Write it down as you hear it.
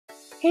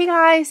Hey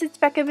guys, it's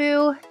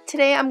Beccaboo.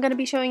 Today I'm going to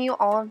be showing you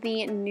all of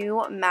the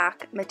new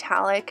MAC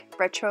Metallic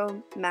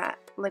Retro Matte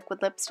Liquid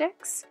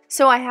Lipsticks.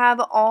 So I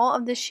have all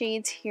of the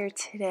shades here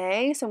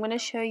today. So I'm going to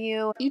show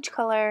you each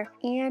color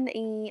and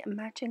a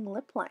matching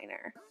lip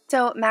liner.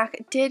 So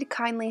MAC did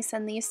kindly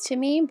send these to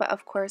me, but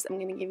of course I'm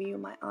going to give you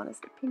my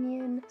honest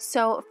opinion.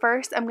 So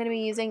first I'm going to be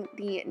using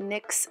the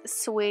NYX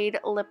Suede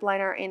Lip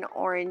Liner in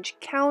Orange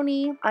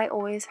County. I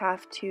always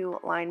have to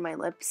line my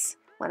lips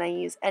when I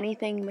use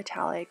anything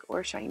metallic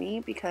or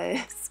shiny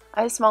because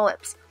I have small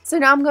lips. So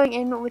now I'm going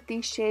in with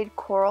the shade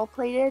Coral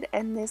Plated,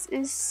 and this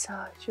is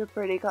such a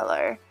pretty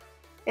color.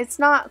 It's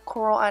not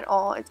coral at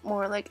all, it's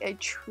more like a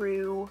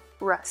true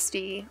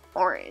rusty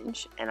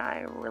orange, and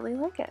I really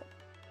like it.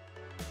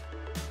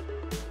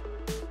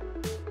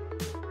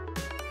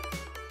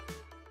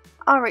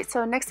 Alright,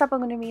 so next up I'm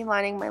going to be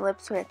lining my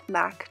lips with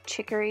MAC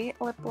Chicory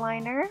Lip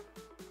Liner.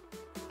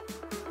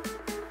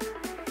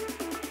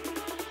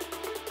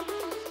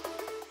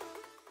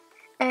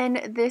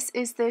 And this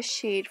is the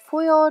shade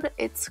Foiled.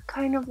 It's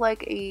kind of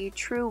like a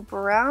true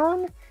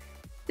brown.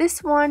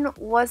 This one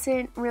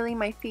wasn't really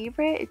my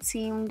favorite. It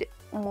seemed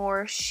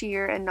more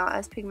sheer and not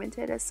as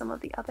pigmented as some of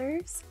the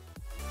others.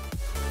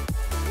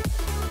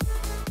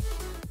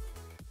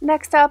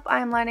 Next up,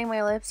 I'm lining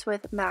my lips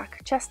with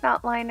MAC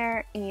Chestnut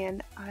liner,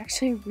 and I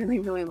actually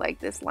really like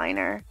this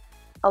liner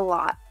a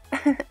lot.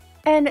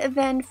 And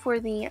then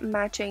for the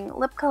matching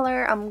lip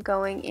color, I'm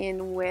going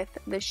in with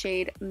the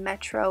shade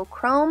Metro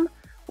Chrome,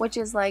 which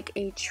is like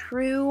a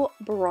true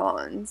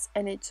bronze,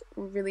 and it's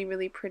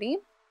really pretty.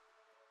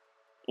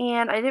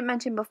 And I didn't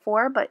mention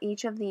before, but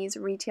each of these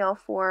retail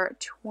for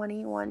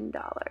 $21.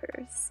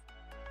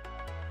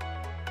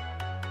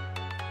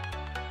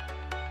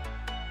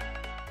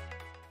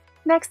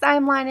 Next,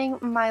 I'm lining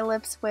my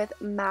lips with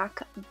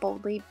MAC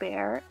Boldly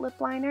Bare lip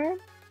liner.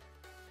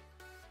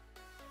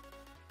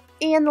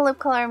 And the lip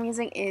color I'm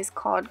using is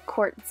called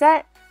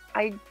Quartzette.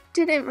 I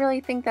didn't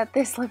really think that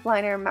this lip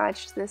liner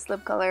matched this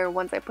lip color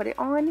once I put it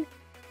on,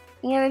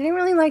 and I didn't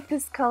really like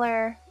this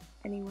color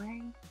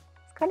anyway.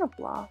 It's kind of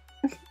blah.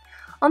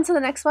 On to the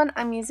next one,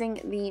 I'm using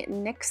the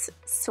NYX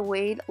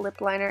Suede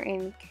lip liner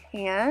in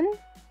Can,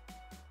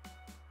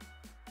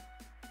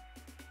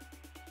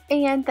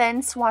 and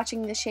then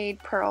swatching the shade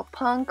Pearl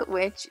Punk,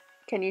 which,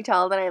 can you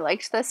tell that I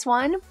liked this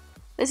one?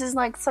 This is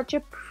like such a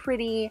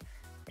pretty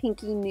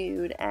pinky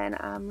nude, and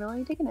I'm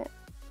really digging it.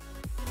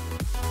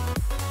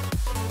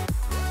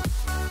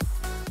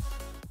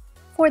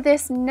 For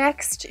this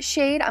next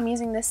shade, I'm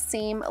using the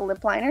same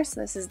lip liner, so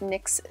this is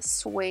NYX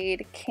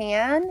Suede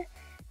Can.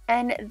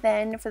 And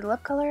then for the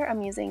lip color,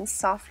 I'm using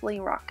Softly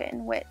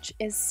Rockin, which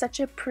is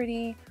such a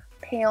pretty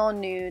pale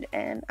nude,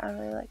 and I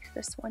really liked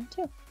this one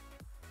too.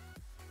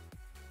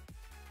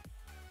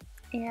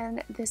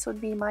 And this would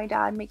be my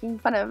dad making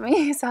fun of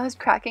me, so I was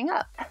cracking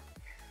up.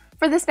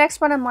 For this next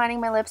one, I'm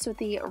lining my lips with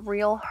the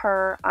Real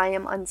Her I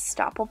Am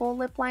Unstoppable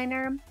lip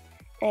liner.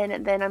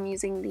 And then I'm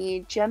using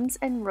the Gems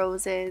and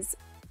Roses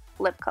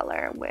lip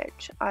color,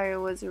 which I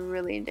was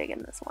really digging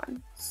this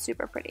one.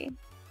 Super pretty.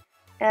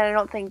 And I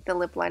don't think the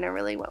lip liner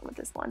really went with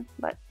this one,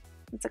 but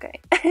it's okay.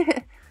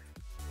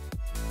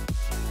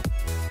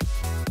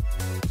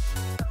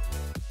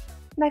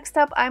 Next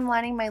up, I'm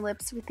lining my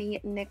lips with the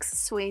NYX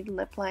Suede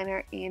lip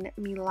liner in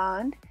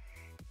Milan.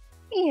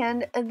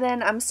 And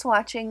then I'm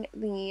swatching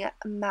the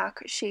MAC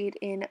shade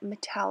in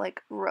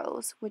Metallic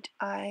Rose, which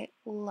I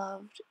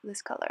loved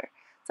this color.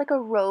 It's like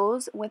a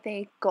rose with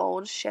a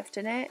gold shift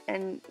in it,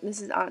 and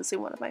this is honestly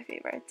one of my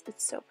favorites.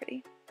 It's so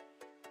pretty.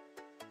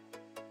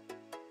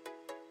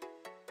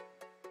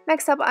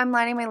 Next up, I'm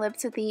lining my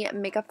lips with the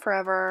Makeup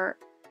Forever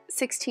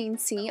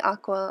 16C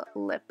Aqua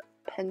Lip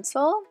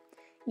Pencil.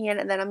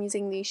 And then I'm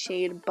using the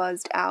shade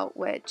Buzzed Out,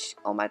 which,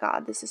 oh my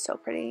god, this is so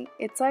pretty.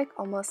 It's like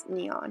almost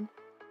neon.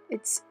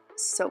 It's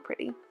so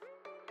pretty.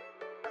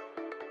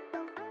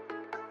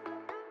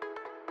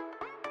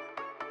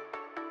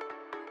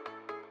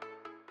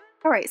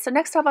 Alright, so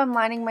next up I'm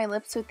lining my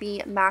lips with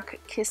the MAC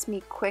Kiss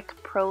Me Quick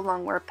Pro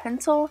Longwear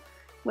Pencil,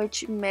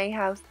 which may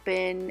have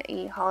been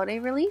a holiday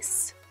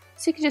release.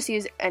 So you can just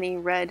use any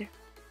red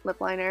lip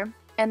liner.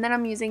 And then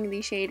I'm using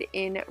the shade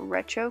in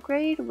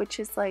Retrograde, which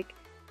is like,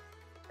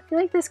 I feel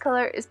like this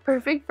color is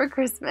perfect for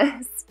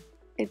Christmas.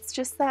 It's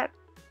just that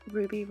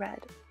ruby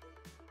red.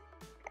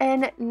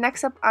 And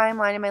next up I'm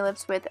lining my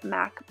lips with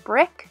MAC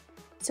Brick.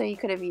 So you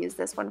could have used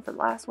this one for the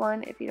last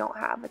one if you don't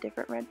have a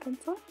different red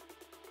pencil.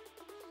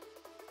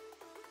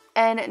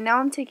 And now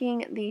I'm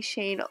taking the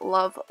shade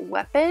Love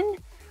Weapon,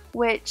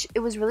 which it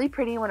was really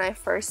pretty when I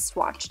first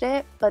swatched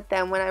it, but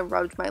then when I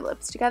rubbed my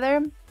lips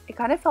together, it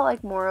kind of felt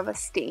like more of a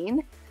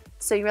stain.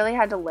 So you really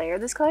had to layer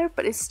this color,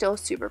 but it's still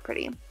super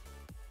pretty.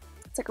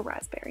 It's like a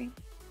raspberry.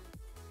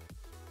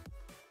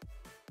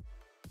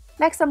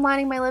 Next, I'm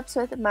lining my lips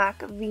with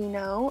MAC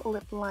Vino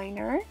Lip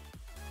Liner.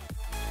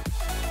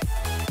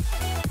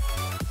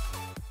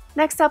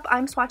 Next up,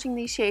 I'm swatching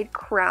the shade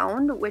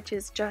Crowned, which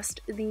is just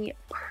the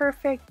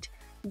perfect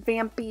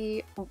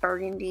vampy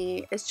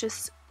burgundy. It's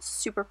just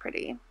super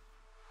pretty.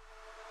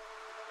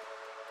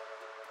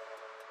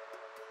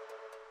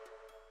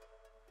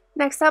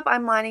 Next up,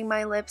 I'm lining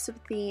my lips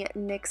with the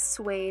NYX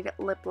Suede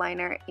lip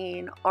liner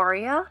in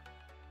Aria.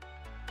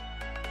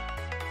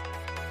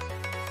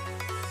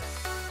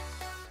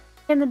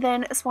 And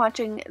then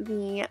swatching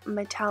the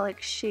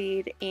metallic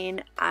shade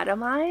in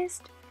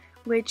Atomized,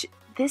 which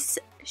this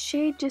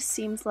shade just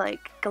seems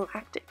like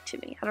galactic to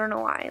me. I don't know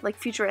why, like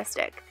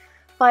futuristic.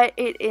 But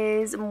it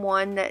is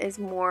one that is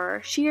more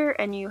sheer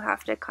and you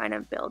have to kind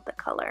of build the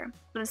color.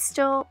 But it's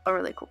still a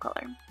really cool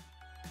color.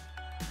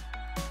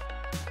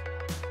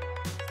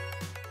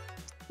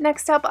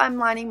 Next up, I'm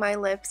lining my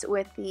lips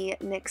with the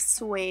NYX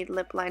Suede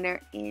lip liner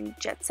in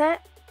Jet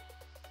Set.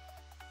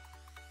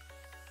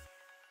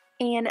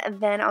 And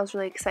then I was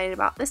really excited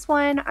about this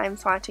one. I'm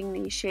swatching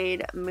the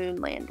shade Moon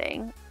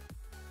Landing.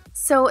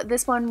 So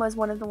this one was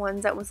one of the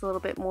ones that was a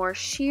little bit more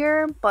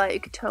sheer, but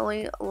you could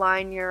totally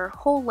line your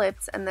whole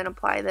lips and then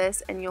apply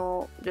this and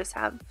you'll just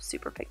have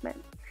super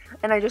pigment.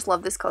 And I just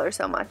love this color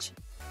so much.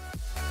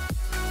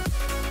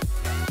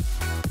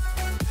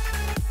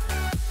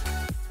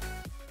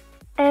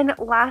 And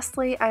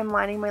lastly, I'm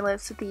lining my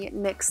lips with the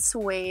NYX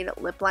Suede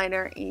lip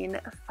liner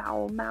in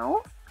Foul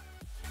Mouth.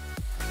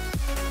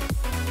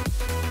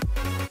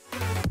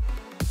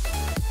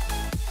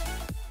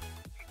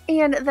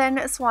 And then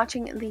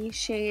swatching the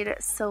shade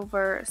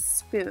Silver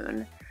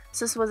Spoon.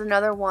 So this was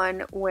another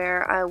one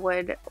where I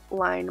would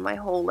line my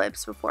whole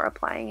lips before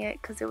applying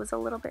it because it was a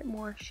little bit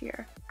more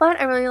sheer. But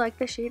I really like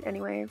the shade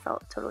anyway, it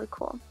felt totally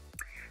cool.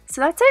 So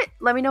that's it.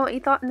 Let me know what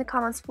you thought in the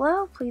comments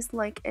below. Please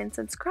like and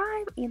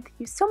subscribe. And thank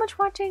you so much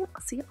for watching.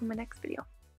 I'll see you on my next video.